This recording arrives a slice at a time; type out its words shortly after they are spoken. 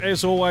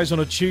As always on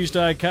a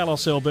Tuesday,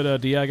 Carlos Alberto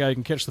Diego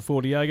can catch the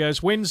four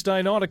Diegos.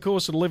 Wednesday night, of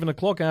course, at 11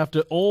 o'clock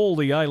after all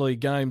the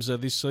A-League games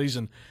this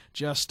season,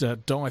 just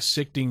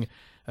dissecting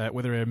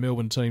whether our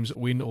Melbourne teams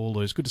win or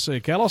lose. Good to see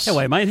you, Carlos.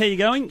 Hello, mate. How you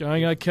going?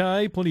 Going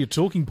okay. Plenty of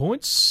talking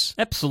points.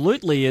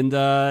 Absolutely. And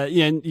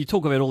you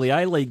talk about all the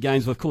A-League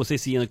games. Of course,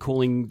 SEN are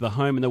calling the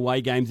home and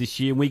away games this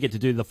year, and we get to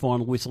do the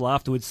final whistle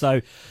afterwards.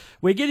 So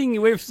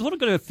we've sort of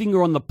got a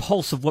finger on the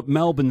pulse of what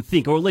Melbourne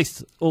think, or at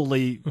least all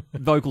the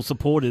vocal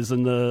supporters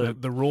and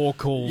the raw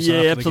calls. Yeah,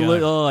 after absolutely.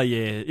 The game. Oh,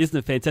 yeah. Isn't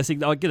it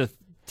fantastic? I get a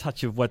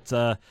touch of what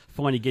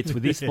Finey gets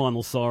with this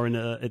final siren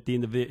at the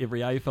end of every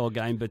AFL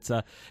game, but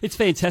it's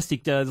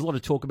fantastic. There's a lot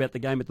of talk about the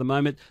game at the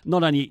moment,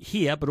 not only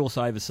here but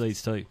also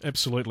overseas too.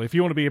 Absolutely. If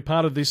you want to be a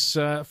part of this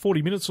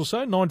 40 minutes or so,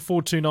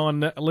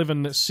 9429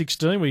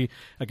 1116, we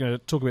are going to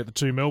talk about the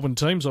two Melbourne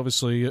teams.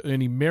 Obviously,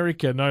 Ernie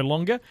Merrick no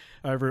longer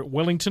over at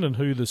Wellington and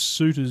who the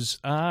suitors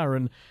are,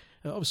 and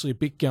obviously a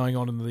bit going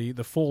on in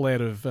the fallout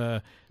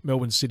of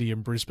Melbourne City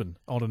and Brisbane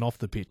on and off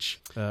the pitch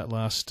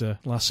last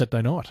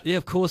Saturday night. Yeah,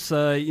 of course.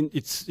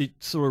 It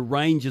sort of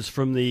ranges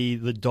from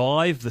the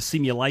dive, the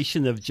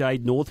simulation of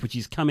Jade North, which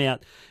he's come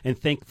out and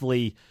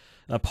thankfully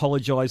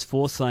apologised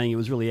for, saying it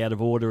was really out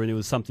of order and it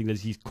was something that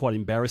he's quite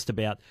embarrassed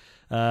about.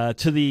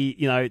 To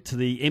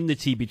the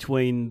enmity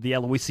between the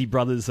Aloisi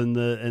brothers and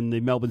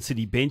the Melbourne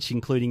City bench,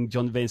 including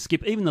John Van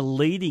Skip. Even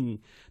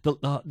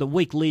the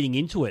week leading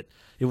into it,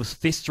 it was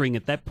festering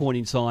at that point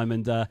in time,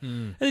 and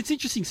it's an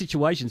interesting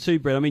situation too,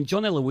 Brett. I mean,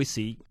 John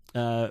Aloisi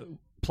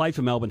played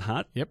for Melbourne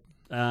Heart. Yep.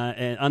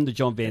 And under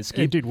John Van Skip.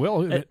 He did well,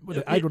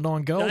 with 8 or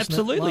 9 goals.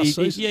 Absolutely. Last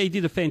season. He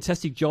did a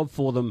fantastic job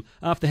for them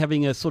after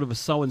having a sort of a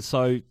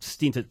so-and-so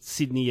stint at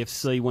Sydney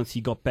FC once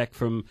he got back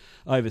from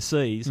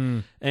overseas,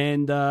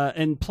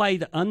 and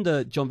played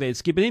under John Van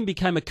Skip, and then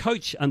became a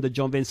coach under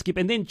John Van Skip,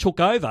 and then took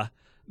over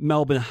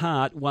Melbourne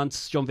Heart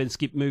once John Van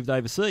Skip moved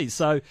overseas.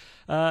 So,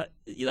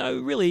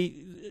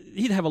 really,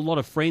 he'd have a lot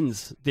of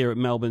friends there at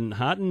Melbourne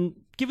Heart, and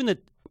given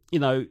that,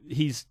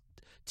 his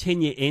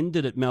tenure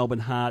ended at Melbourne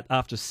Heart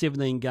after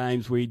 17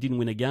 games where he didn't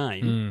win a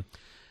game.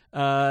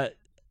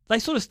 They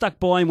sort of stuck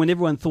by him when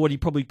everyone thought he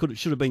probably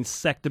should have been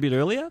sacked a bit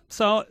earlier.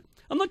 So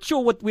I'm not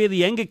sure where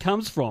the anger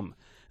comes from,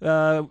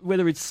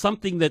 whether it's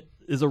something that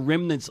is a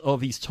remnant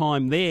of his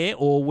time there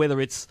or whether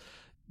it's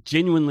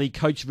genuinely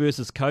coach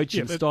versus coach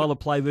and style of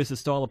play versus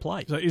style of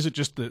play. So is it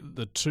just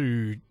the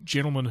two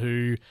gentlemen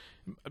who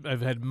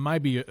have had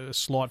maybe a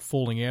slight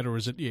falling out, or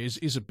is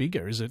it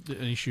bigger? Is it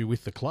an issue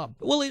with the club?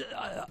 Well,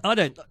 I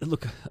don't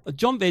look.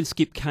 John Van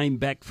Skip came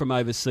back from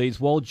overseas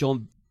while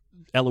John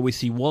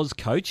Aloisi was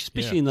coach,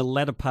 especially in the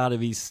latter part of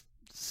his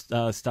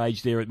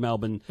stage there at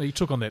Melbourne. He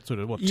took on that sort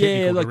of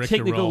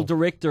technical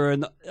director, role.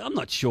 And I'm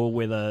not sure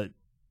whether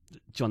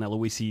John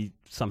Aloisi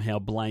somehow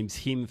blames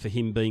him for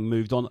him being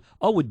moved on.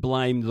 I would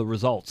blame the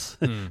results,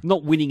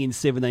 not winning in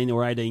 17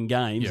 or 18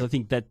 games. Yep. I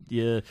think that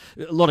a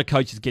lot of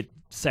coaches get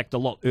sacked a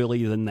lot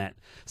earlier than that.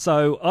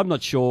 So I'm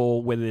not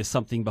sure whether there's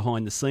something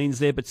behind the scenes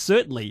there, but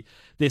certainly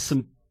there's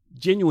some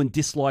genuine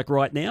dislike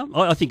right now.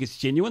 I think it's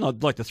genuine.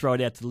 I'd like to throw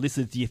it out to the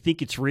listeners. Do you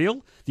think it's real?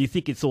 Do you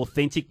think it's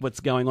authentic what's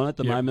going on at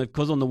the moment?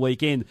 Because on the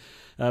weekend,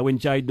 when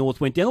Jade North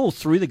went down, all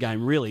through the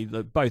game really,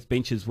 both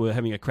benches were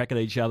having a crack at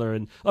each other,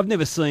 and I've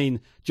never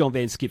seen John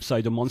Van Skip so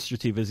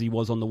demonstrative as he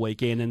was on the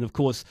weekend. And of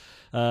course,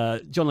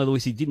 John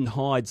Aloisi didn't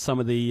hide some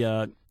of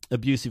the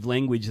abusive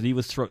language that he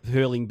was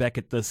hurling back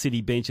at the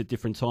City bench at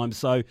different times.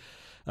 So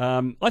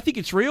I think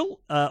it's real.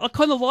 I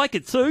kind of like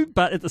it too,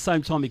 but at the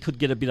same time, it could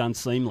get a bit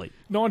unseemly.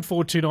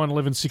 9429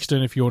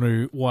 1116 if you want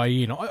to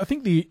weigh in. I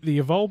think the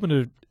involvement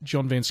of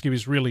John Van Skip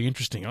is really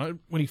interesting.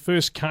 When he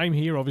first came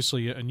here,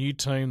 obviously a new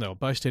team, they were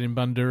based out in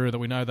Bundoora, that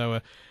we know they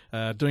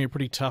were doing a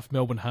pretty tough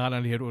Melbourne Heart,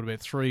 only had about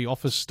 3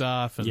 office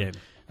staff and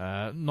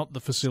not the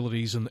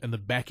facilities and the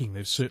backing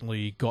they've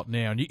certainly got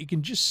now. And you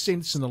can just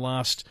sense in the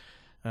last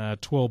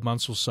 12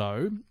 months or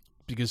so,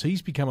 because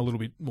he's become a little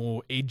bit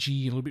more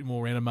edgy, a little bit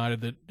more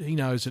animated, that he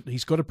knows that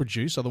he's got to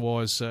produce,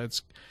 otherwise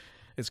it's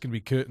going to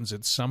be curtains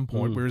at some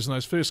point. Whereas in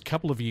those first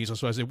couple of years, I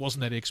suppose, there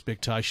wasn't that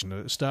expectation.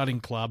 A starting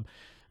club,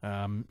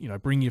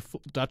 bring your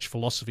Dutch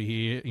philosophy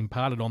here,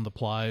 imparted on the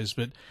players,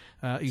 but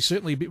he's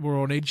certainly a bit more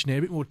on edge now,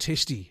 a bit more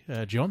testy,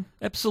 John.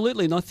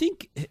 Absolutely, and I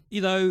think,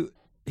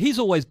 he's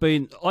always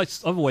been,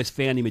 I've always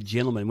found him a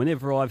gentleman.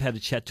 Whenever I've had a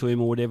chat to him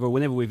or whatever,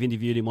 whenever we've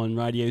interviewed him on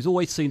radio, he's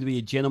always seemed to be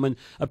a gentleman,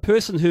 a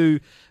person who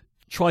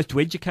tries to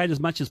educate as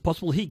much as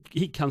possible. He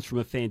comes from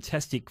a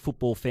fantastic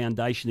football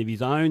foundation of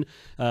his own.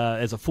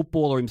 As a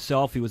footballer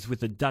himself, he was with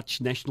the Dutch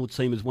national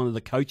team as one of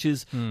the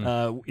coaches,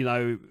 even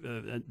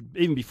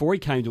before he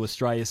came to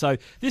Australia. So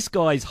this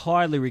guy is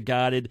highly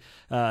regarded,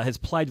 has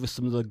played with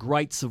some of the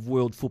greats of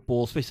world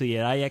football, especially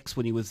at Ajax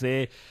when he was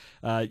there.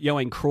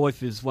 Johan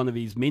Cruyff is one of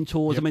his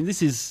mentors. Yep. I mean,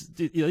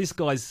 this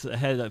guy's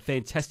had a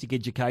fantastic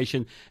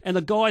education, and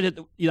a guy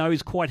that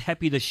is quite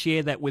happy to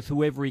share that with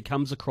whoever he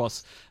comes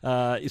across,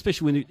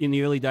 especially in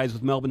the early days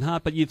with Melbourne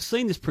Heart. But you've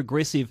seen this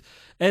progressive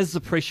as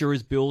the pressure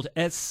is built,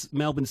 as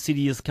Melbourne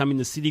City has come in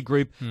the City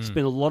Group,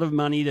 spent a lot of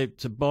money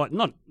to buy,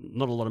 not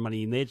a lot of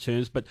money in their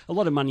terms, but a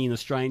lot of money in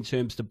Australian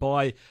terms to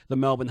buy the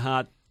Melbourne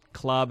Heart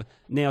club.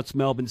 Now it's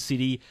Melbourne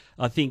City.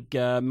 I think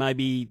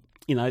maybe,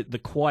 the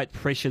quiet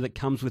pressure that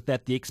comes with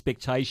that, the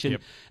expectation.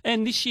 Yep.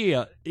 And this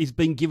year, he's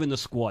been given the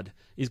squad.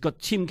 He's got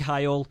Tim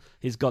Cahill,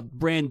 he's got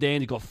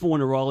Brandan, he's got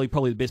Fornaroli,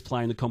 probably the best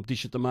player in the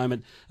competition at the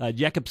moment.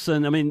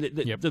 Jacobson, I mean,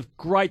 the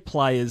great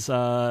players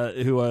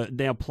who are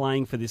now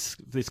playing for this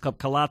club,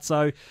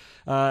 Palazzo.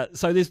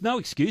 So there's no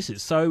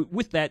excuses. So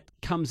with that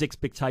comes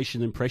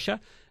expectation and pressure.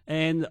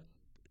 And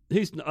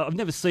I've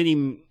never seen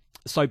him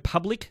so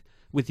public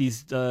with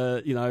his,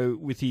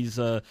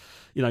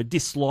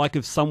 dislike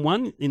of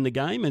someone in the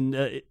game,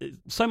 and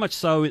so much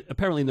so,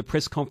 apparently in the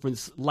press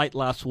conference late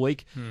last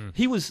week,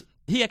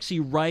 he actually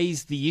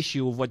raised the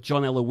issue of what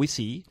John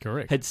Aloisi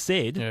had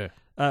said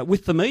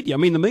with the media. I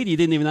mean, the media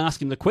didn't even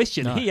ask him the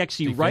question. No, he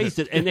actually raised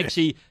it and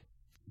actually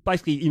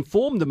basically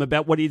informed them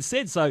about what he had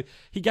said. So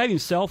he gave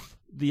himself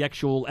the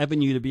actual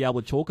avenue to be able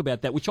to talk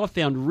about that, which I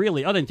found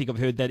really, I don't think I've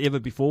heard that ever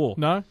before.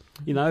 No.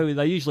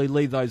 They usually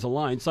leave those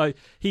alone. So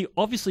he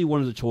obviously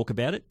wanted to talk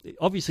about it.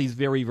 Obviously he's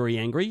very, very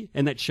angry,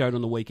 and that showed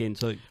on the weekend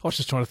too. I was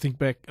just trying to think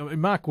back. I mean,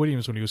 Mark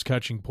Williams, when he was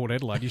coaching Port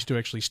Adelaide, used to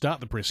actually start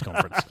the press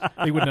conference.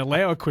 He wouldn't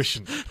allow a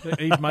question.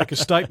 He'd make a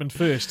statement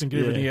first and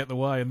get everything out the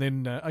way, and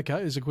then, okay,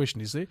 there's a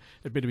question, is there?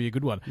 It better be a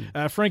good one.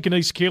 Frank and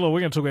East Keilor,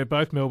 we're going to talk about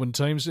both Melbourne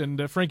teams.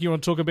 And Frank, you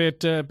want to talk about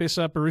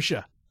Besar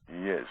Berisha?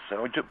 Yes.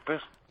 So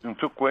just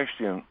two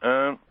questions.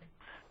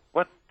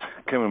 What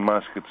Cameron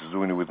Muscat is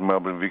doing with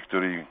Melbourne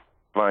Victory,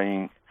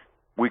 playing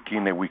week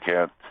in and week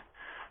out,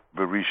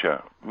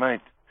 Berisha,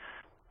 mate,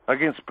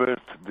 against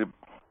Perth, the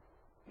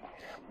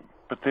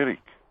pathetic.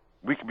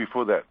 Week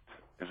before that,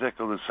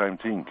 exactly the same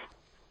thing.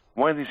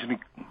 Why doesn't he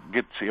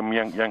get some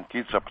young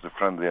kids up the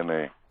front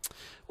there?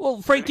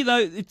 Well, Frank,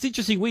 it's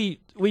interesting. We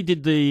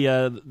did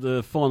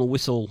the final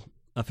whistle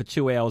for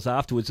 2 hours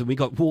afterwards, and we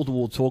got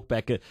wall-to-wall talk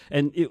back,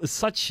 and it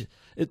was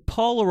it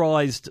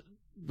polarised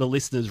the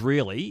listeners,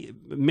 really.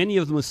 Many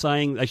of them were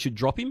saying they should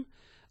drop him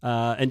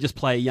and just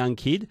play a young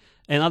kid,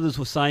 and others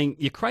were saying,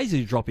 you're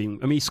crazy to drop him.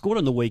 I mean, he scored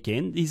on the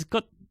weekend. He's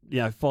got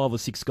 5 or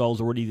 6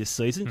 goals already this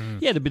season.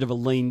 He had a bit of a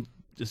lean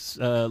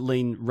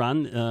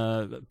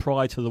run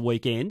prior to the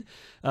weekend,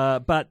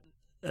 but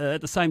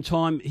at the same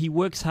time, he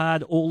works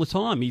hard all the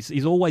time.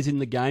 He's always in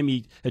the game.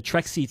 He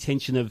attracts the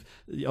attention of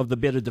the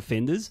better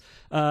defenders.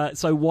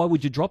 So why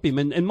would you drop him?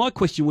 And my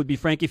question would be,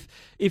 Frank,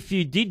 if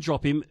you did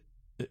drop him,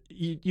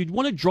 you'd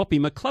want to drop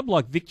him. A club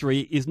like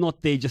Victory is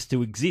not there just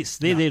to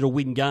exist. They're there to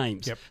win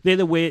games. Yep. They're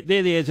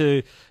there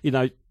to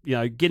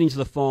get into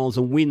the finals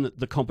and win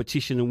the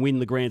competition and win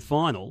the grand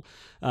final.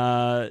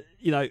 Who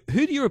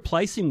do you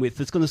replace him with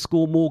that's going to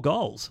score more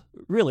goals,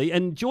 really?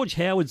 And George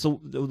Howard's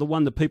the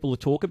one that people will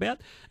talk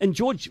about. And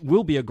George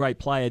will be a great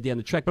player down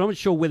the track, but I'm not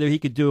sure whether he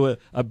could do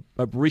a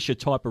Berisha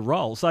type of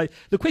role. So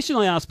the question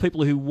I ask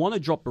people who want to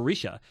drop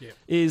Berisha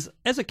is,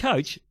 as a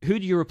coach, who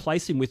do you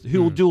replace him with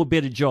who will do a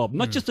better job?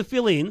 Not just to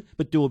fill in,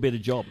 but do a better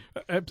job.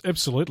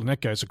 Absolutely, and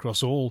that goes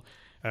across all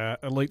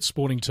elite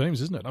sporting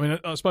teams, isn't it? I mean,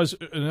 I suppose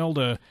an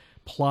elder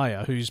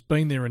player who's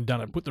been there and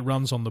done it, put the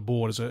runs on the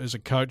board as a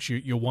coach,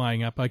 you're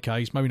weighing up, okay,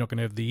 he's maybe not going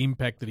to have the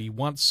impact that he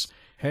once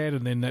had,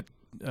 and then that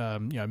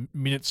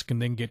minutes can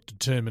then get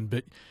determined.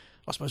 But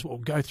I suppose what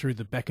will go through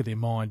the back of their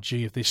mind,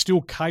 if they're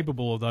still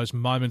capable of those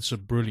moments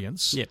of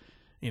brilliance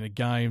in a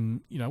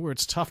game, where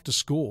it's tough to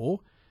score,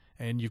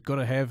 and you've got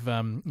to have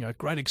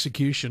great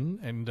execution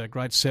and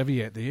great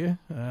savvy out there.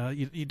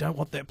 You don't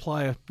want that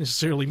player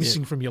necessarily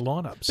missing from your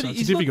lineup. So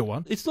it's a difficult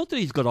one. It's not that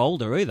he's got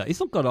older either.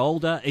 He's not got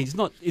older. It's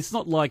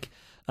not like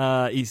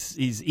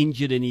he's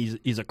injured and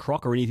he's a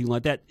crock or anything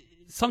like that.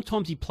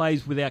 Sometimes he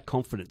plays without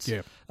confidence.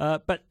 Yeah.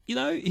 But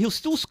he'll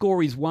still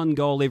score his 1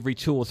 goal every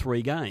 2 or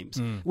 3 games,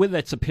 whether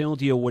that's a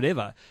penalty or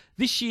whatever.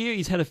 This year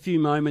he's had a few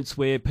moments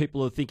where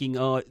people are thinking,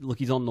 oh, look,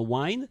 he's on the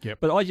wane. Yep.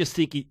 But I just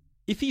think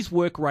if his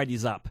work rate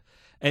is up,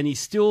 and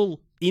he's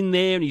still in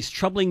there and he's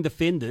troubling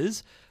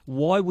defenders,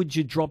 why would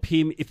you drop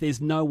him if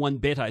there's no one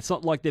better? It's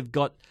not like they've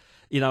got,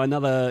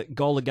 another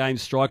goal a game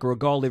striker or a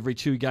goal every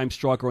 2 game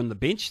striker on the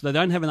bench. They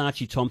don't have an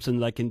Archie Thompson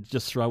they can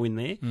just throw in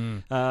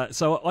there.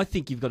 So I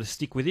think you've got to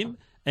stick with him,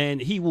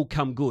 and he will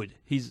come good.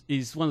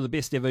 He's one of the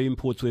best ever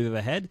imports we've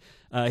ever had.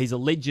 He's a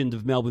legend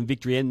of Melbourne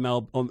Victory and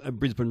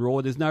Brisbane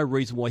Roar. There's no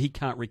reason why he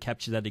can't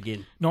recapture that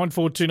again.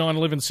 9429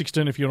 11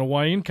 16 if you want to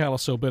weigh in.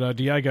 Carlos Alberto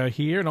Diego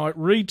here. And I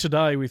read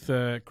today with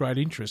great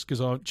interest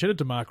because I chatted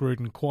to Mark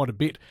Rudin quite a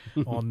bit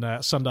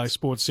on Sunday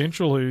Sports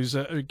Central,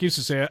 who gives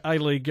us our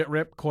A-League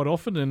rep quite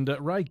often. And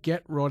Ray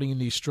Gatt writing in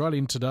the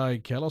Australian today,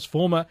 Carlos,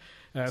 former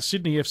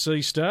Sydney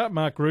FC star,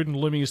 Mark Rudin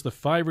looming as the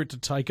favourite to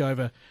take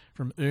over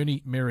from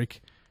Ernie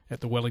Merrick at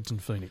the Wellington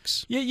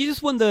Phoenix. Yeah, you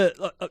just wonder,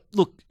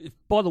 look,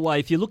 by the way,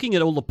 if you're looking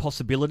at all the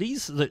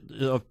possibilities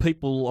of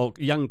people or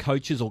young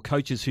coaches or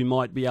coaches who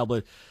might be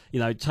able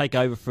to, take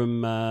over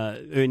from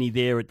Ernie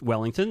there at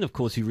Wellington, of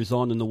course, he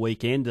resigned on the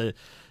weekend.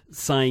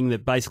 saying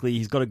that basically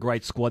he's got a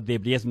great squad there,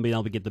 but he hasn't been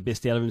able to get the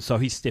best out of him, so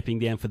he's stepping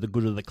down for the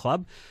good of the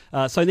club.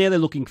 So now they're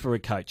looking for a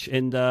coach.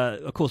 And,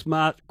 of course,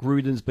 Mark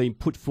Ruden's been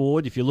put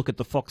forward. If you look at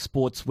the Fox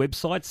Sports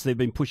websites, they've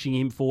been pushing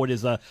him forward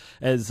as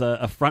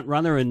a front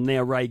runner, and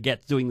now Ray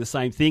Gatt's doing the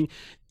same thing.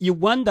 You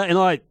wonder, and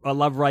I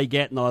love Ray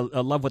Gatt, and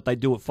I love what they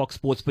do at Fox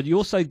Sports, but you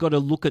also got to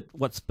look at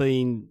what's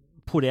been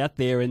put out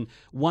there and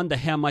wonder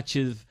how much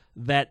of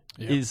that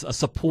is a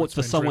support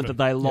for someone that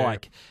they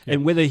like,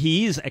 and whether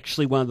he is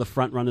actually one of the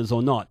front runners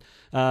or not.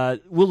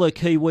 Will a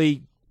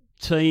Kiwi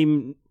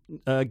team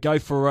go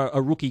for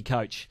a rookie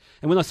coach?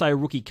 And when I say a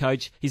rookie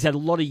coach, he's had a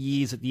lot of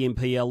years at the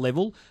NPL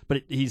level,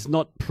 but he's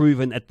not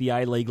proven at the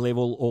A-League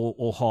level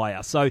or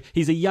higher. So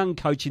he's a young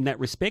coach in that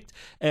respect.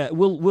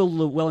 Will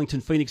the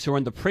Wellington Phoenix, who are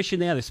under pressure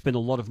now, they've spent a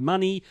lot of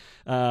money,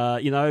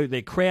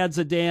 their crowds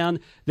are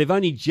down, they've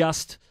only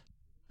just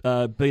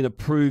been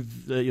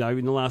approved,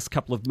 in the last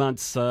couple of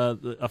months, a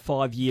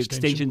 5-year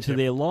extension to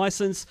their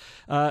licence.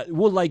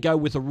 Will they go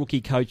with a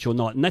rookie coach or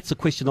not? And that's the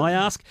question I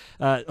ask.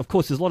 Of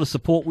course, there's a lot of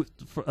support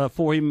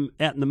for him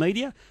out in the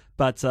media,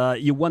 but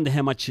you wonder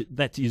how much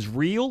that is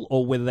real,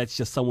 or whether that's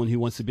just someone who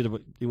wants to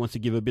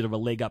give a bit of a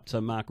leg up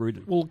to Mark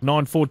Ruden. Well,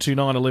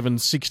 9429 11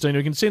 16.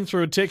 You can send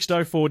through a text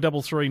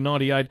 0433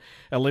 98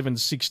 11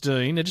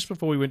 16. Now, just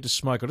before we went to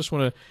smoke, I just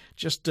want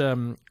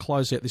to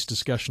close out this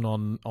discussion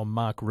on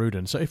Mark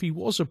Ruden. So, if he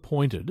was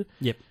appointed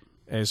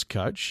as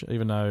coach,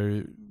 even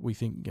though we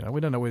think we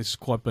don't know where this has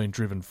quite been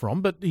driven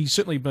from, but he's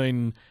certainly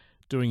been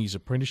doing his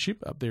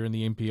apprenticeship up there in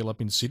the NPL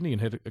up in Sydney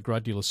and had a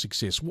great deal of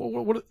success.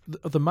 What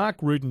the Mark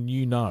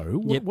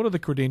Ruden what are the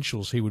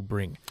credentials he would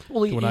bring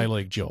to an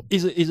A-League job?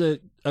 He's a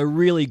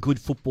really good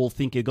football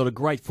thinker, got a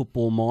great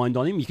football mind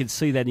on him. You can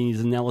see that in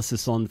his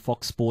analysis on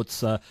Fox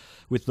Sports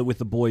with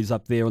the boys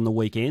up there on the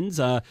weekends.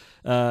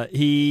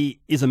 He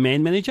is a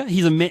man manager.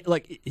 He's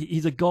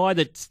a guy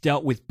that's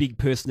dealt with big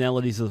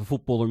personalities as a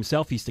footballer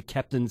himself. He used to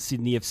captain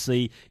Sydney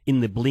FC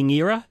in the Bling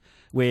era,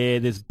 where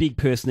there's big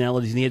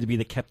personalities and he had to be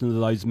the captain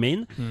of those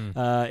men.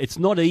 It's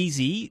not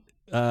easy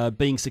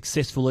being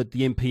successful at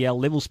the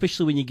NPL level,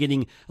 especially when you're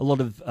getting a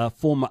lot of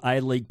former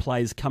A-League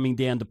players coming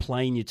down to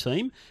play in your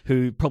team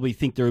who probably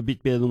think they're a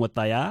bit better than what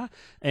they are,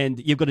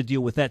 and you've got to deal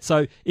with that.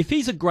 So if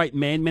he's a great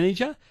man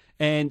manager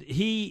and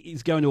he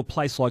is going to a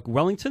place like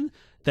Wellington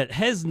that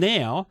has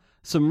now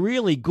some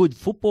really good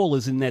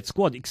footballers in that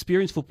squad,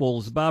 experienced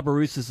footballers,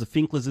 Barbarousas, the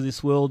Finklers of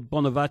this world,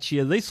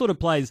 Bonavaccia, these sort of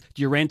players,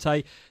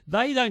 Durante,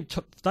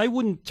 they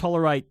wouldn't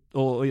tolerate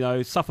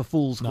or suffer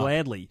fools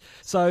gladly.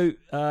 So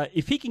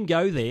if he can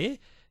go there,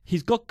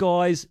 he's got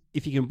guys.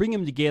 If he can bring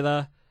them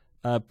together,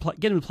 get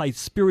them to play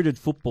spirited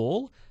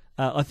football,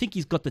 I think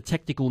he's got the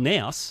tactical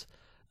nous.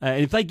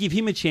 And if they give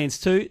him a chance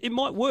too, it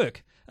might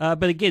work.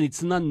 But again,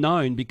 it's an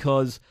unknown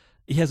because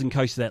he hasn't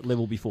coached at that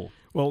level before.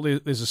 Well,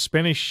 there's a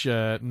Spanish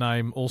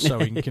name also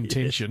in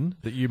contention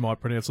that you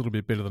might pronounce a little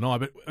bit better than I.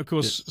 But, of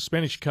course,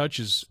 Spanish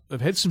coaches have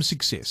had some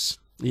success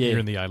here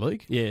in the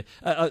A-League. Yeah.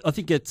 I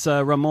think it's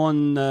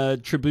Ramon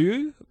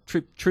Tribu.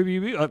 Thank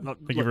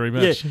you very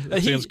much.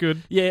 That sounds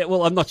good. Yeah,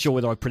 well, I'm not sure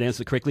whether I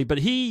pronounced it correctly, but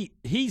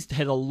he's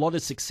had a lot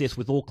of success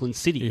with Auckland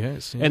City. He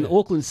has, yeah. And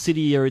Auckland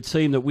City are a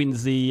team that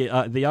wins the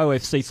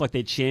OFC. It's like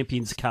their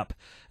Champions Cup.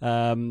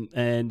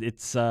 And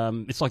it's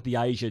like the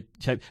Asia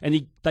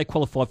and they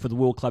qualified for the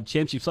World Club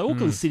Championship. So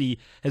Auckland City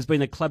has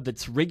been a club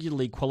that's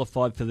regularly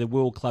qualified for the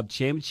World Club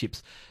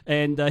Championships,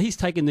 and he's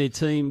taken their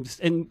teams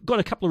and got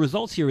a couple of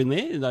results here and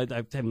there.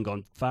 They haven't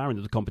gone far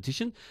into the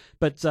competition,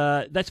 but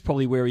that's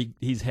probably where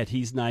he's had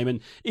his name. And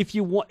if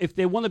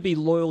they want to be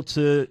loyal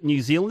to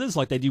New Zealanders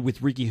like they did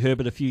with Ricky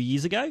Herbert a few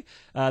years ago,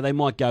 they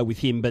might go with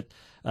him. But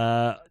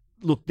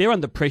look, they're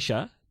under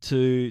pressure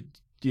to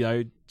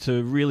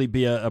really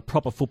be a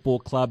proper football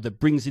club that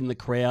brings in the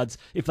crowds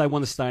if they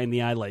want to stay in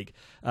the A-League.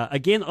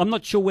 Again, I'm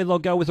not sure whether they'll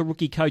go with a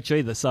rookie coach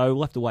either, so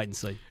we'll have to wait and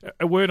see.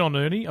 A word on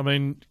Ernie. I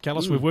mean,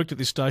 Callis, we've worked at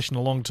this station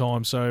a long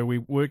time, so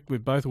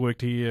we've both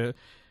worked here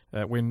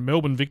when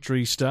Melbourne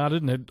Victory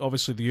started and had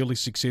obviously the early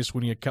success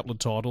winning a couple of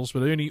titles,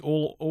 but Ernie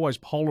always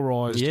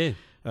polarised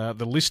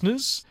the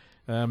listeners.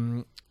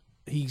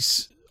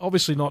 He's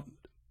obviously not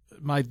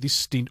made this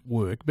stint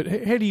work, but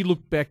how do you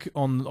look back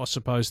on, I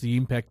suppose, the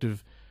impact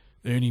of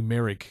Ernie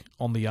Merrick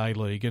on the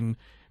A-League? And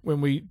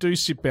when we do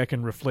sit back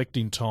and reflect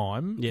in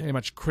time, how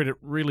much credit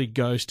really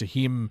goes to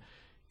him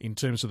in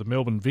terms of the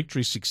Melbourne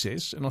Victory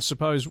success, and I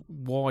suppose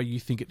why you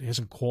think it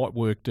hasn't quite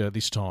worked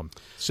this time,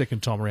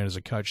 second time around as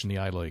a coach in the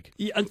A-League.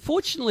 Yeah,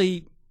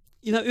 unfortunately,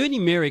 Ernie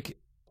Merrick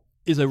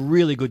is a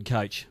really good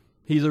coach.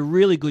 He's a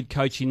really good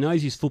coach. He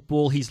knows his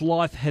football. His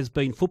life has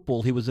been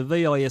football. He was a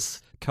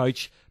VIS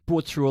coach,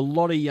 brought through a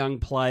lot of young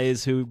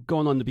players who've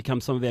gone on to become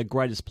some of our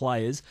greatest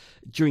players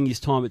during his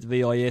time at the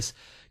VIS.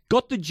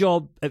 Got the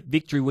job at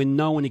Victory when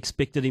no one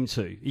expected him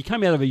to. He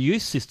came out of a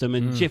youth system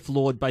and Jeff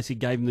Lord basically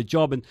gave him the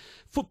job. And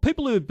for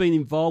people who have been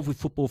involved with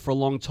football for a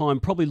long time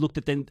probably looked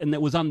at them and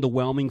that was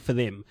underwhelming for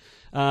them.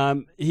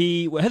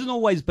 He hasn't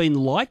always been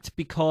liked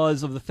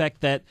because of the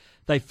fact that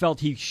they felt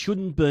he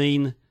shouldn't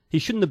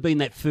have been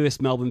that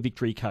first Melbourne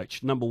Victory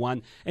coach, number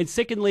one. And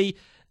secondly,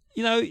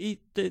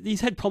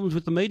 he's had problems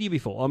with the media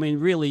before. I mean,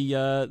 really,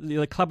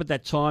 the club at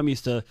that time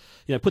used to,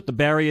 put the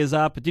barriers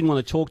up. It didn't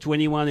want to talk to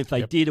anyone. If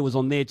they did, it was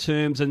on their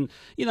terms. And,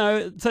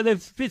 so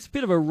it's a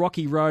bit of a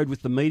rocky road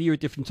with the media at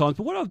different times.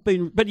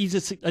 But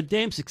he's a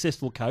damn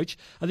successful coach.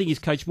 I think he's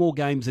coached more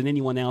games than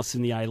anyone else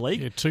in the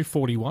A-League. Yeah,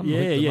 241.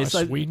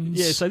 Most wins.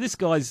 Yeah, so this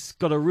guy's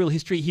got a real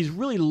history. He's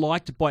really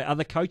liked by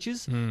other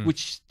coaches,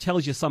 which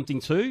tells you something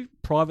too,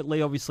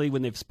 privately, obviously,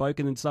 when they've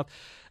spoken and stuff.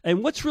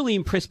 And what's really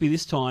impressed me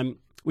this time,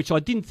 which I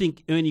didn't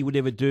think Ernie would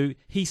ever do,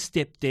 he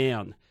stepped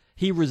down.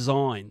 He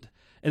resigned.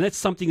 And that's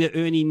something that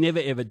Ernie never,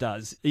 ever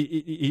does.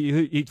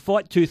 He'd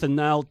fight tooth and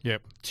nail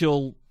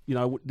till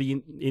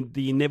the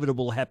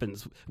inevitable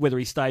happens, whether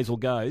he stays or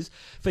goes.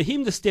 For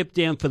him to step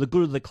down for the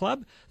good of the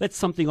club, that's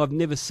something I've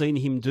never seen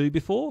him do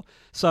before.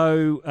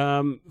 So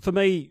for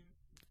me,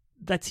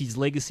 that's his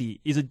legacy.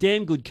 He's a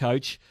damn good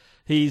coach.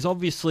 He's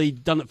obviously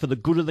done it for the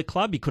good of the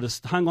club. He could have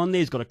hung on there.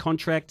 He's got a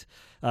contract,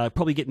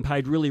 probably getting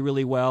paid really,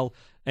 really well,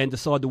 and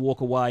decide to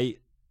walk away,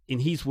 in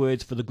his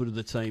words, for the good of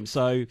the team.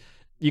 So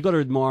you've got to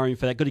admire him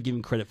for that. Got to give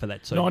him credit for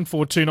that too.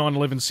 9429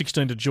 11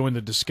 16 to join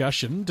the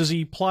discussion. Does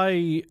he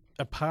play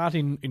a part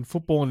in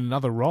football in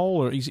another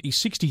role? Or he's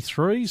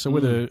 63, so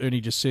whether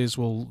Ernie just says,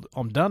 well,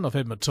 I'm done, I've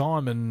had my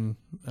time and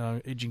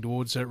edging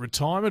towards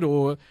retirement,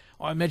 or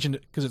I imagine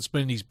because it's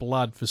been in his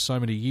blood for so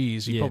many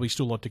years, he'd probably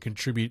still like to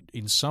contribute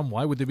in some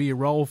way. Would there be a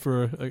role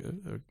for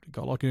a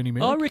guy like Ernie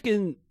Merrick?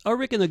 I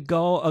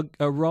reckon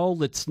a role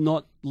that's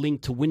not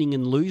linked to winning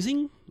and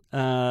losing.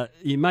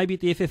 Maybe at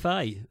the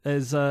FFA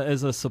as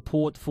a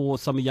support for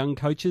some young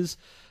coaches.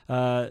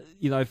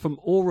 From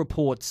all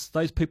reports,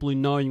 those people who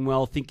know him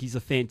well think he's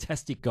a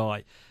fantastic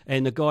guy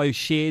and a guy who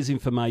shares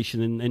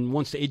information and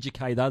wants to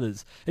educate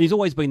others. And he's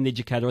always been an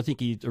educator. I think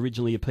he's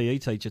originally a PE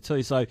teacher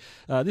too. So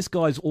this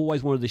guy's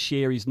always wanted to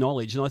share his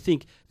knowledge. And I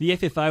think the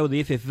FFA or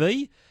the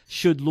FFV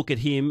should look at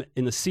him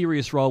in a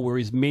serious role where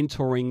he's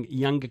mentoring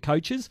younger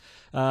coaches.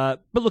 But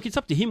look, it's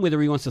up to him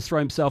whether he wants to throw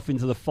himself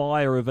into the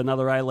fire of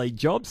another A-League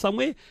job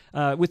somewhere.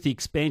 With the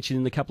expansion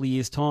in a couple of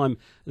years' time,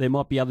 there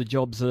might be other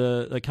jobs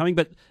that are coming.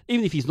 But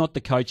even if he's not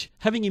the coach,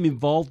 having him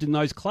involved in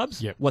those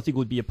clubs, I think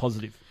would be a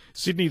positive.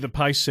 Sydney, the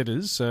pace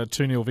setters,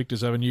 2-0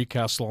 victors over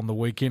Newcastle on the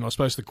weekend. I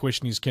suppose the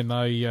question is, can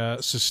they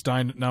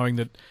sustain it, knowing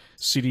that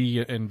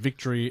City and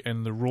Victory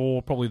and the Raw,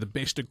 probably the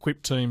best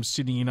equipped teams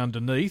sitting in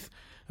underneath,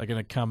 are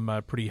going to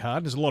come pretty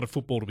hard. There's a lot of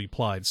football to be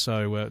played,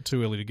 so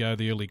too early to go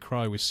the early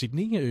crow with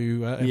Sydney,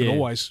 who haven't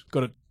always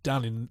got it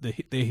done in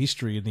their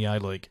history in the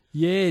A-League.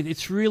 Yeah,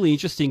 it's really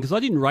interesting because I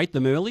didn't rate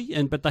them early,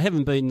 but they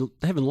haven't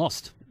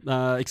lost.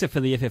 Except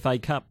for the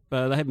FFA Cup, they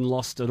haven't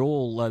lost at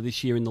all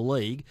this year in the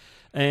league.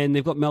 And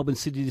they've got Melbourne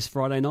City this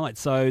Friday night.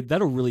 So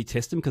that'll really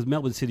test them because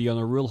Melbourne City are on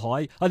a real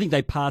high. I think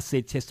they passed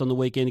their test on the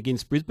weekend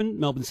against Brisbane.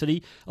 Melbourne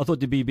City, I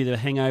thought there'd be a bit of a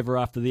hangover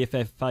after the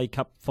FFA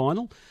Cup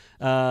final.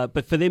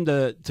 But for them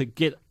to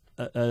get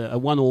a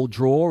 1-1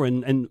 draw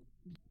and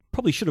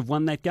probably should have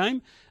won that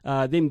game.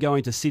 Them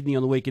going to Sydney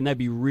on the weekend, they'd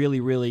be really,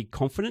 really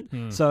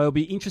confident. So it'll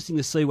be interesting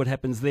to see what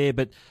happens there.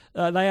 But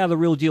they are the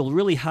real deal.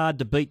 Really hard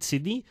to beat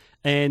Sydney.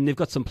 And they've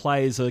got some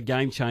players who are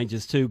game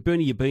changers too.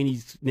 Bernie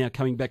Yabini's now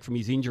coming back from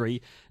his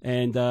injury.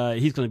 And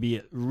he's going to be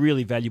a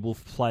really valuable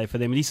player for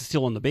them. And he's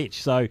still on the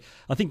bench. So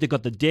I think they've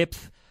got the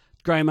depth.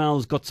 Graham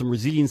Arnold's got some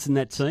resilience in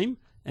that team.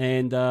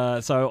 And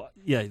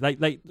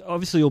they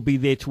obviously will be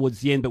there towards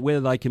the end, but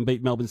whether they can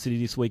beat Melbourne City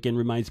this weekend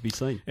remains to be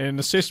seen. And an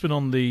assessment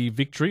on the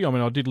victory. I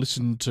mean, I did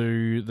listen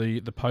to the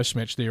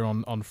post-match there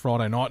on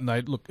Friday night, and they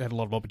had a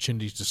lot of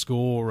opportunities to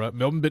score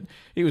Melbourne, but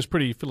it was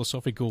pretty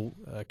philosophical,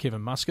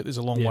 Kevin Muscat. There's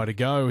a long way to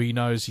go. He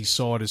knows his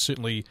side has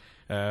certainly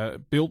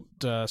built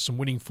some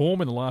winning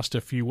form in the last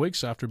few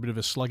weeks after a bit of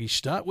a sluggish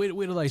start. Where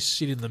do they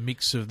sit in the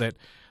mix of that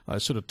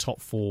sort of top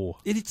four?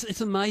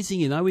 It's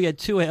amazing, we had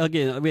 2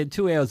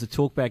 hours of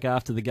talk back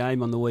after the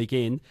game on the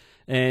weekend,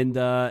 and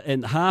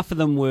half of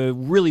them were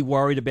really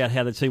worried about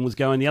how the team was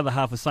going. The other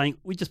half was saying,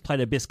 we just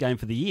played our best game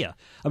for the year.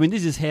 I mean,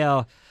 this is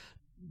how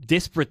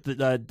disparate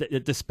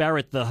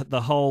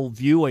the whole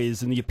view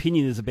is and the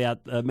opinion is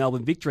about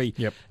Melbourne Victory.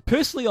 Yep.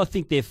 Personally, I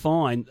think they're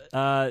fine.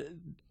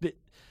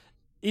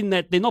 In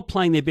that they're not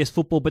playing their best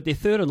football, but they're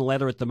third on the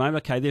ladder at the moment.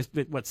 Okay,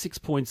 they're 6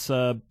 points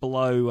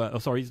below.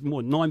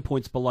 9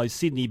 points below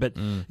Sydney, but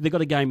they've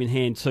got a game in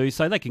hand too,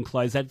 so they can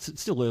close that. It's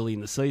still early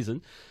in the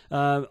season.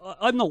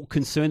 I'm not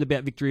concerned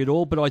about Victory at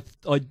all, but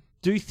I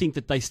do think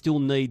that they still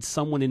need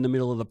someone in the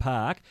middle of the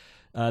park,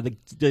 the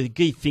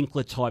Guy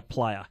Finkler type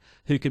player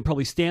who can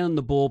probably stand on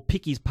the ball,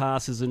 pick his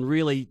passes, and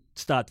really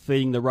start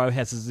feeding the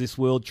Rohases of this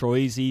world,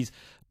 Troisi's,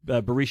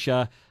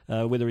 Berisha,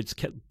 whether it's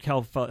Ben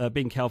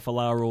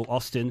Calfalar or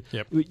Austin.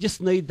 Yep. We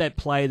just need that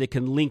player that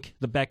can link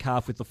the back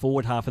half with the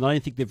forward half, and I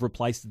don't think they've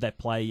replaced that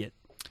player yet.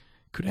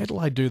 Could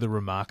Adelaide do the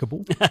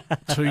remarkable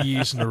 2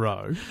 years in a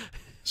row?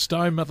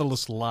 Stone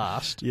Motherless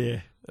last.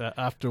 Yeah.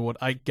 After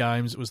 8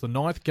 games, it was the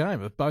 9th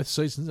game of both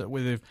seasons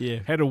where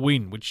they've had a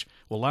win, which,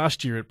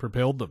 last year it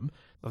propelled them.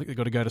 I think they've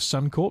got to go to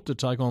Suncorp to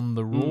take on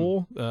the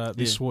Raw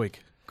this week.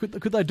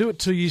 Could they do it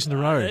 2 years in a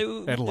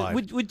row,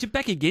 Adelaide? Would you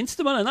back against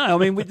them? I don't know.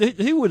 I mean,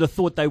 who would have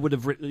thought they would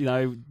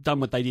have done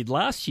what they did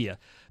last year?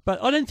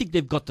 But I don't think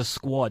they've got the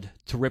squad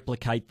to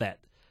replicate that.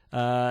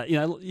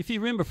 If you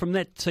remember from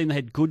that team, they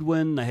had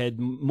Goodwin, they had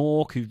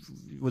Mork, who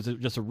was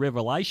just a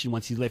revelation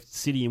once he left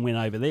City and went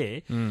over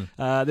there.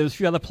 There was a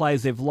few other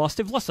players they've lost.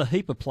 They've lost a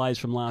heap of players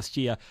from last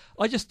year.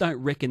 I just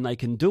don't reckon they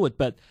can do it,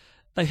 but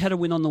they had a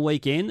win on the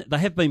weekend. They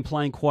have been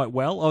playing quite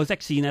well. I was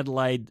actually in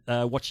Adelaide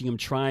watching them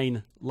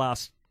train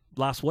last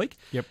week.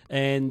 Yep.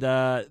 And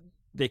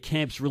their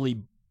camp's really,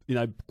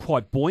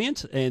 quite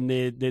buoyant, and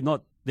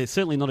they're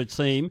certainly not a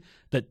team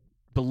that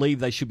believe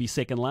they should be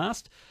second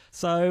last.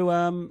 So,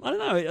 I don't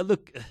know.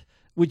 Look,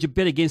 would you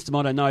bet against them?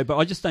 I don't know, but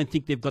I just don't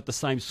think they've got the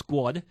same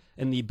squad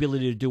and the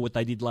ability to do what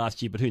they did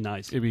last year, but who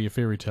knows? It'd be a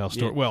fairy tale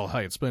story. Yeah. Well,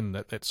 hey, it's been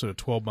that sort of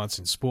 12 months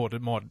in sport.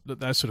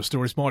 Those sort of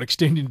stories might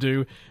extend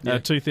into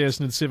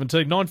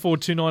 2017.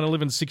 9429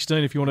 11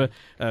 16 if you want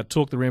to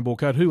talk the Ramble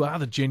Code. Who are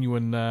the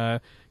genuine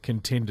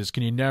contenders?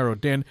 Can you narrow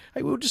it down?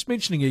 Hey, we were just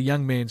mentioning a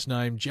young man's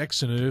name,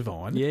 Jackson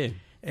Irvine. Yeah.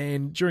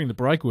 And during the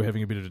break, we were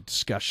having a bit of a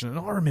discussion, and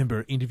I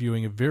remember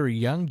interviewing a very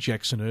young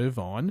Jackson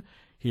Irvine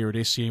here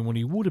at SEN when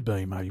he would have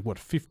been maybe,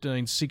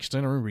 15,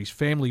 16. I remember his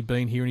family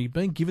being here, and he'd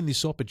been given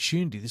this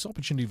opportunity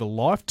of a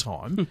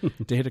lifetime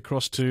to head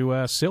across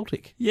to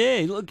Celtic.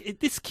 Yeah, look,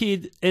 this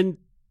kid, and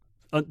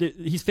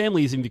his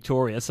family is in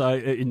Victoria, so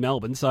in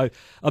Melbourne, so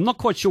I'm not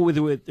quite sure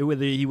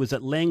whether he was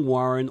at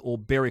Langwarrin or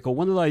Berwick or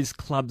one of those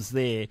clubs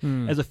there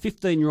as a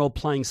 15-year-old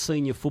playing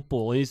senior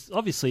football. He's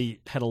obviously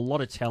had a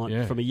lot of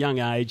talent from a young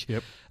age.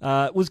 Yep.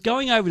 Was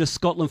going over to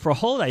Scotland for a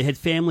holiday, had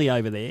family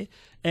over there,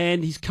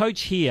 and his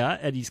coach here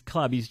at his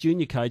club, his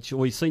junior coach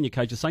or his senior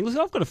coach, was saying,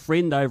 listen, I've got a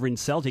friend over in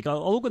Celtic. I'll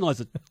organise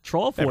a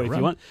trial for you if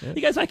you want. Yeah. He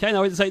goes, okay,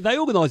 no. So they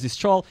organised this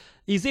trial.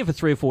 He's there for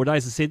 3 or 4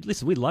 days and said,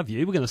 listen, we love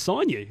you. We're going to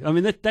sign you. I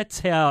mean, that's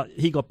how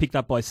he got picked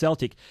up by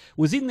Celtic.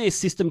 Was in their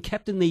system,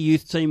 captained their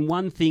youth team,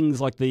 won things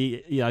like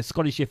the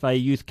Scottish FA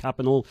Youth Cup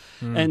and all,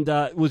 and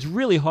was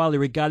really highly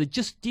regarded.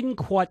 Just didn't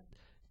quite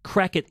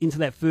crack it into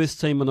that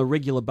first team on a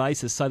regular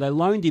basis, so they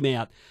loaned him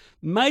out.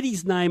 Made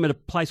his name at a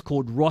place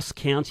called Ross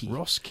County.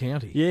 Ross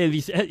County. Yeah,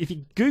 if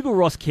you Google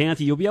Ross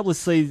County, you'll be able to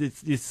see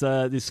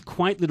this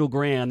quaint little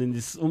ground in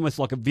this almost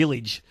like a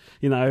village,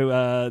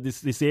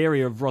 this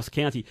area of Ross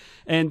County,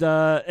 and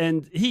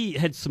he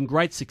had some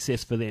great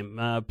success for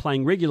them,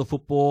 playing regular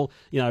football.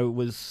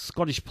 Was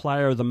Scottish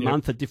Player of the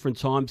Month at different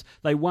times.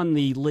 They won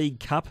the League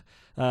Cup.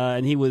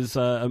 And he was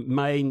a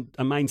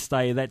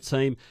mainstay of that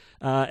team,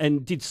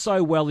 and did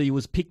so well that he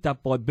was picked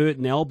up by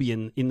Burton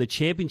Albion in the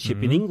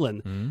Championship in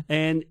England.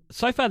 And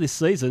so far this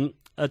season,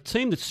 a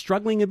team that's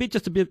struggling a bit,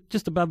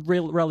 just above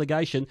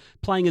relegation,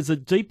 playing as a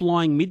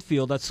deep-lying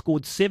midfielder,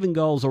 scored 7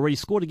 goals already,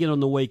 scored again on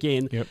the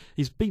weekend. Yep.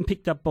 He's been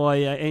picked up by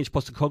Ange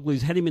Postecoglou,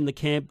 who's had him in the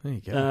camp for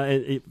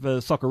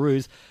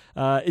Socceroos.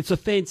 It's a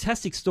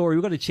fantastic story.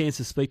 We got a chance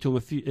to speak to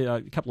him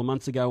a couple of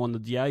months ago on the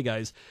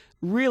Diegos.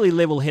 Really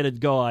level-headed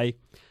guy.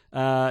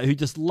 Who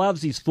just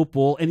loves his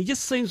football, and he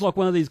just seems like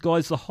one of these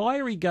guys. The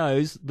higher he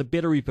goes, the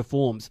better he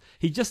performs.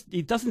 He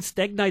doesn't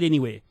stagnate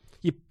anywhere.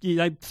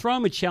 You throw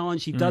him a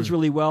challenge, he does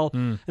really well.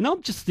 And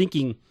I'm just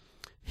thinking,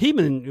 him,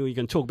 and you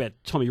can talk about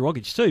Tommy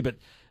Rogic too, but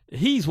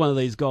he's one of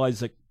these guys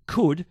that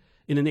could,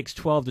 in the next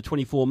 12 to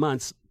 24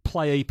 months,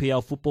 play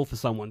EPL football for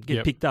someone,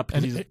 get picked up.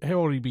 And how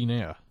old would he be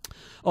now?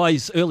 Oh,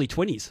 he's early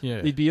 20s.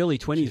 Yeah. He'd be early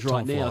 20s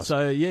right now. Flies.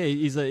 So yeah,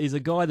 he's a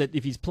guy that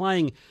if he's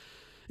playing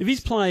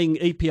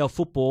EPL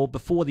football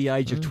before the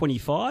age of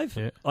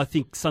 25, I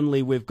think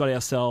suddenly we've got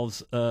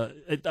ourselves a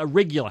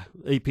regular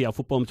EPL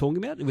football I'm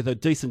talking about, with a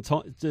decent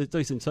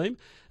team.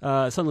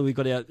 Suddenly we've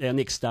got our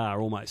next star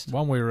almost.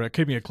 One we're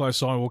keeping a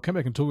close eye on. We'll come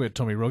back and talk about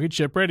Tommy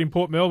Rogic. Brad in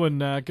Port Melbourne,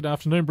 good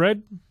afternoon,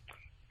 Brad.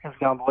 How's it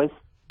going, boys?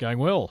 Going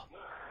well.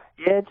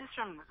 Yeah, just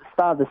from the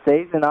start of the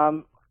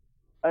season,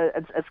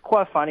 it's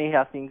quite funny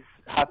how things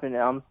happen.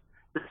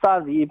 The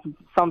start of the year,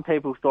 some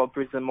people thought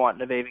Brisbane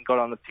mightn't have even got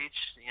on the pitch,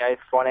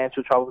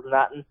 financial troubles and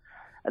that.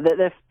 And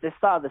the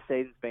start of the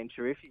season's been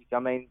terrific. I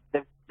mean,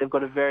 they've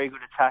got a very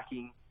good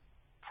attacking,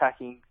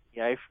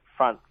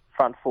 front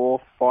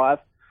 4, 5,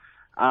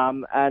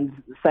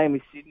 and the same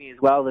with Sydney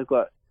as well. They've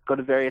got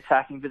a very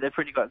attacking, but they've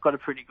got a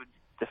pretty good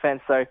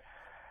defence. So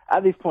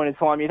at this point in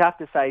time, you'd have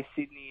to say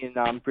Sydney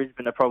and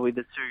Brisbane are probably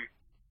the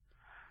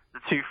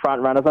two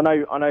front runners. I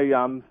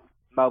know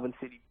Melbourne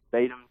City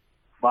beat them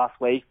last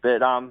week,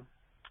 but I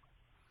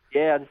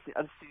just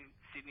see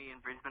Sydney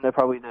and Brisbane are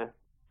probably the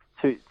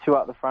two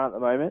up the front at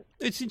the moment.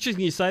 It's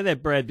interesting you say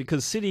that, Brad,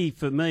 because City,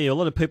 for me, a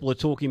lot of people are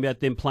talking about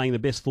them playing the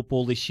best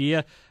football this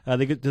year.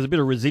 There's a bit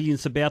of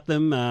resilience about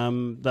them.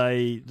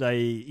 They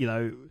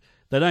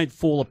don't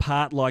fall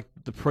apart like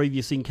the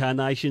previous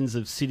incarnations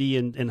of City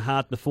and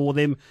Hart before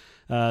them.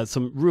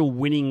 Some real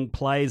winning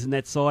players in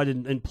that side,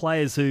 and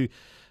players who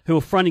are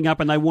fronting up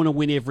and they want to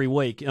win every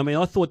week. I mean,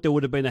 I thought there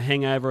would have been a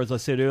hangover, as I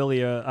said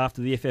earlier, after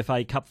the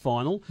FFA Cup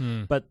final,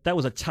 but that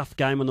was a tough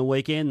game on the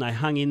weekend. They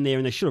hung in there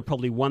and they should have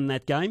probably won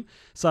that game.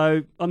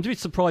 So I'm a bit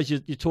surprised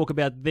you talk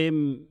about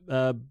them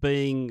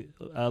being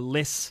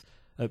less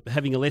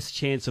having a less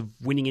chance of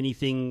winning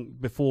anything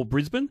before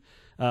Brisbane.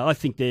 I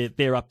think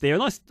they're up there,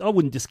 and I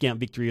wouldn't discount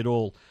Victory at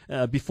all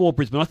before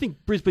Brisbane. I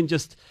think Brisbane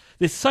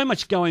there's so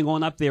much going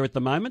on up there at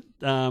the moment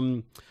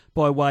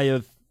by way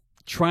of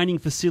training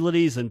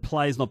facilities and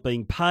players not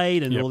being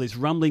paid and all these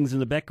rumblings in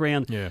the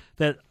background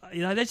that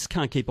they just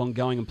can't keep on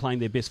going and playing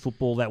their best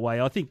football that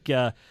way. I think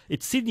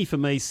it's Sydney for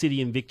me,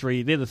 City and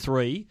Victory. They're the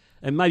three,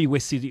 and maybe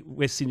West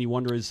Sydney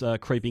Wanderers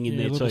creeping in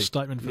there too. A little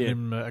statement from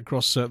him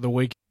across the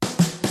week.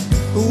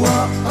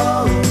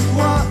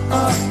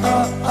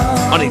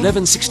 On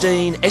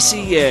 11:16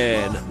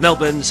 SEN,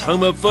 Melbourne's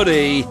home of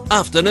footy,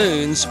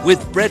 afternoons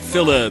with Brett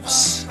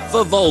Phillips.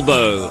 For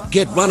Volvo,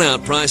 get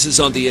run-out prices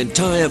on the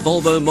entire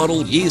Volvo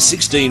model year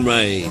 16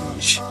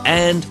 range.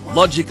 And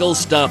Logical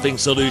Staffing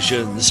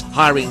Solutions,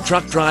 hiring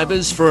truck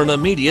drivers for an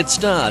immediate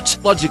start.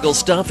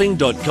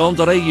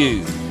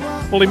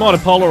 logicalstaffing.com.au. Well, he might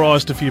have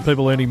polarised a few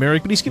people, Andy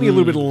Merrick, but he's getting a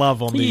little bit of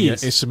love on the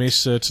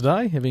SMS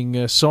today,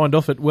 having signed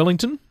off at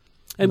Wellington.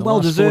 And well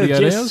deserved,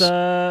 yes.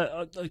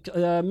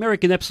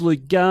 American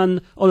absolute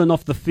gun, on and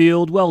off the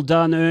field. Well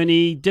done,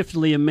 Ernie.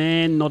 Definitely a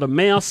man, not a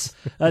mouse.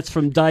 That's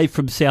from Dave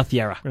from South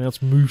Yarra.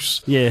 Pronounced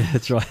Moose. Yeah,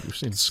 that's right.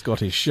 Moose in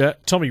Scottish.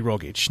 Tommy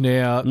Rogic.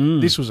 Now,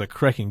 this was a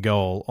cracking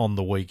goal on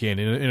the weekend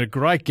in a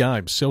great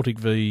game. Celtic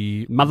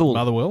v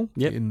Motherwell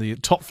in the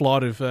top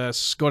flight of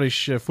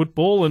Scottish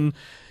football. And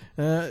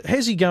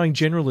how's he going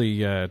generally,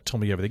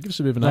 Tommy, over there? Give us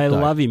a bit of an update. They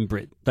love him,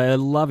 Brett. They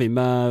love him.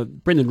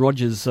 Brendan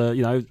Rodgers,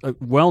 a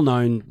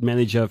well-known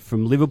manager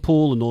from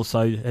Liverpool and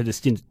also had a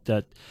stint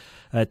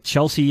at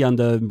Chelsea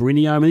under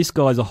Mourinho. I mean, this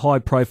guy's a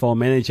high-profile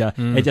manager.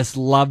 He just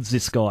loves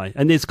this guy.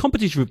 And there's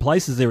competition for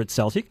places there at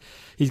Celtic.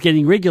 He's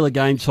getting regular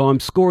game time,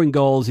 scoring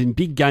goals in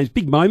big games,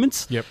 big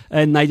moments,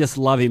 and they just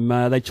love him.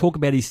 They talk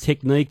about his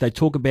technique. They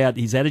talk about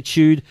his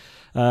attitude.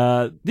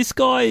 This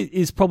guy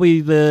is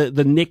probably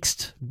the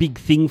next big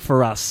thing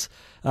for us.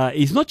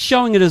 He's not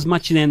showing it as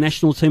much in our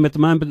national team at the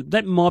moment, but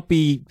that might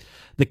be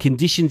the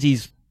conditions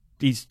he's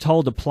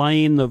told to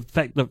play in, the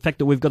fact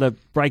that we've got to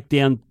break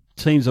down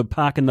teams are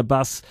parking the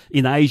bus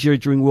in Asia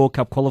during World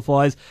Cup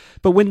qualifiers.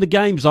 But when the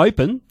game's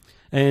open,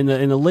 and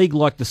in a league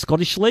like the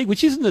Scottish League,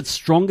 which isn't its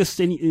strongest,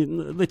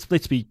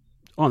 let's be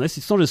honest,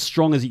 it's not as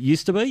strong as it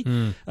used to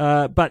be,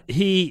 but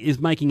he is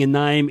making a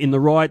name in the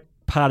right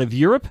part of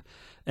Europe.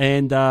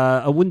 And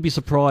I wouldn't be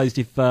surprised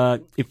if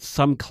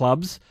some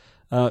clubs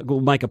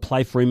will make a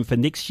play for him for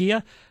next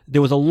year.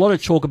 There was a lot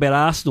of talk about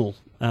Arsenal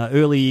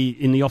early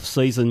in the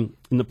off-season,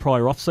 in the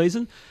prior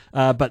off-season,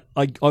 but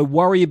I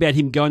worry about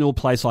him going to a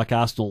place like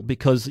Arsenal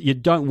because you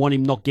don't want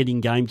him not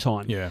getting game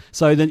time. Yeah.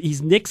 So then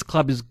his next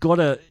club has got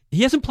to...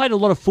 He hasn't played a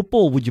lot of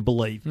football, would you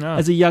believe,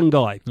 as a young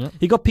guy. Yeah.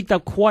 He got picked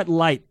up quite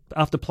late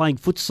after playing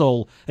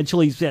futsal until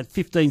he was about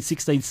 15,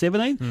 16,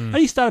 17, and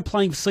he started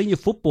playing senior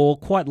football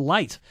quite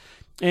late.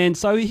 And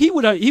so he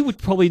would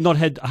probably not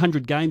had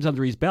 100 games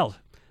under his belt.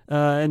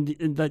 And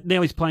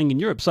now he's playing in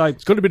Europe. So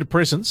it's got a bit of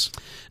presence.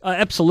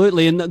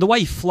 Absolutely. And the way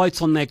he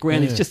floats on that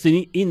ground is just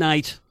an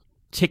innate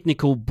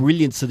technical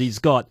brilliance that he's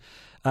got.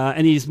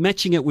 And he's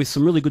matching it with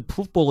some really good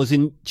footballers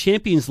in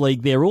Champions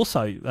League there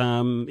also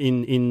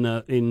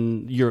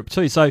in Europe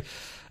too. So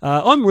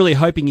I'm really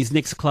hoping his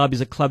next club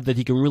is a club that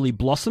he can really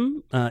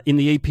blossom in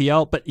the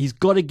EPL, but he's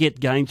got to get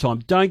game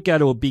time. Don't go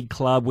to a big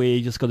club where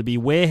you just got to be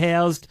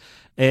warehoused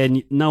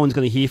and no one's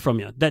going to hear from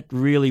you. That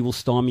really will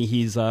stymie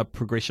his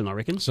progression, I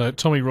reckon. So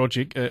Tommy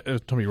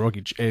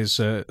Rogic,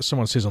 as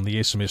someone says on the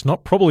SMS,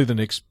 not probably the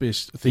next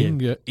best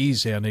thing,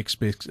 is our next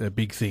best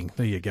big thing.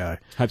 There you go.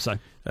 Hope so.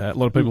 A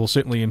lot of people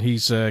certainly in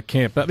his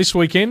camp. But this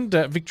weekend,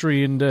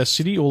 Victory and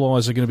City, all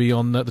eyes are going to be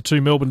on the two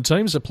Melbourne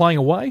teams. They're playing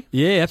away.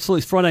 Yeah, absolutely.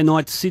 It's Friday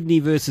night, Sydney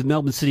versus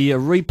Melbourne City, a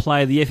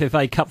replay of the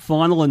FFA Cup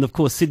final. And, of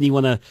course, Sydney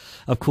want to,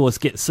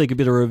 seek a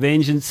bit of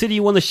revenge. And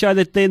City want to show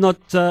that they're not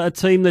a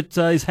team that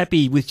is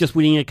happy with just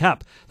winning a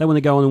cup. They want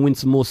to go on and win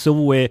some more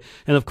silverware.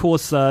 And, of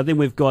course, then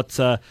we've got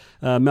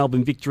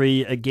Melbourne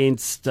Victory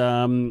against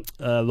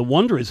the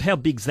Wanderers. How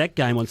big's that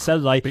game on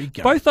Saturday? Big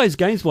game. Both those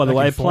games, by the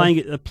way,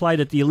 are played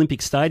at the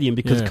Olympic Stadium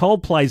because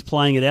Coldplay's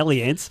playing at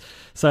Allianz.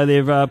 So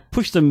they've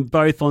pushed them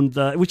both on,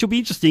 which will be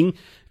interesting.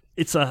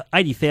 It's a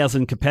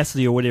 80,000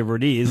 capacity or whatever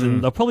it is,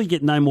 and they'll probably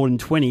get no more than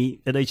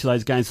 20 at each of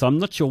those games. So I'm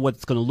not sure what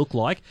it's going to look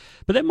like,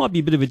 but that might be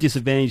a bit of a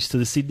disadvantage to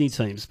the Sydney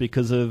teams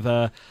because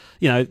of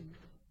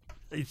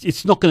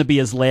it's not going to be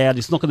as loud.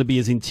 It's not going to be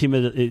as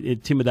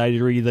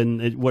intimidatory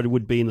than what it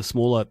would be in the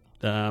smaller,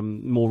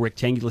 more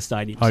rectangular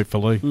stadiums.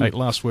 Hopefully. Hey,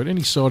 last word.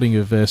 Any sighting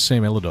of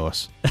Sam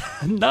Allardyce?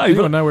 No. You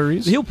don't know where he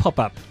is? He'll pop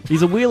up.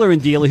 He's a wheeler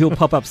and dealer. He'll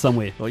pop up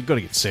somewhere. Well, you've got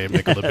to get Sam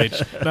back on the bench.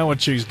 No one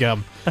chews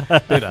gum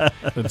better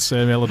than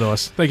Sam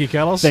Allardyce. Thank you,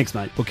 Carlos. Thanks,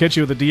 mate. We'll catch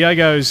you with the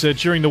Diegos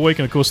during the week.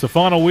 And, of course, the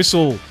final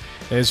whistle,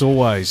 as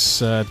always,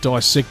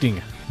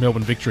 dissecting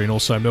Melbourne Victory and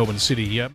also Melbourne City.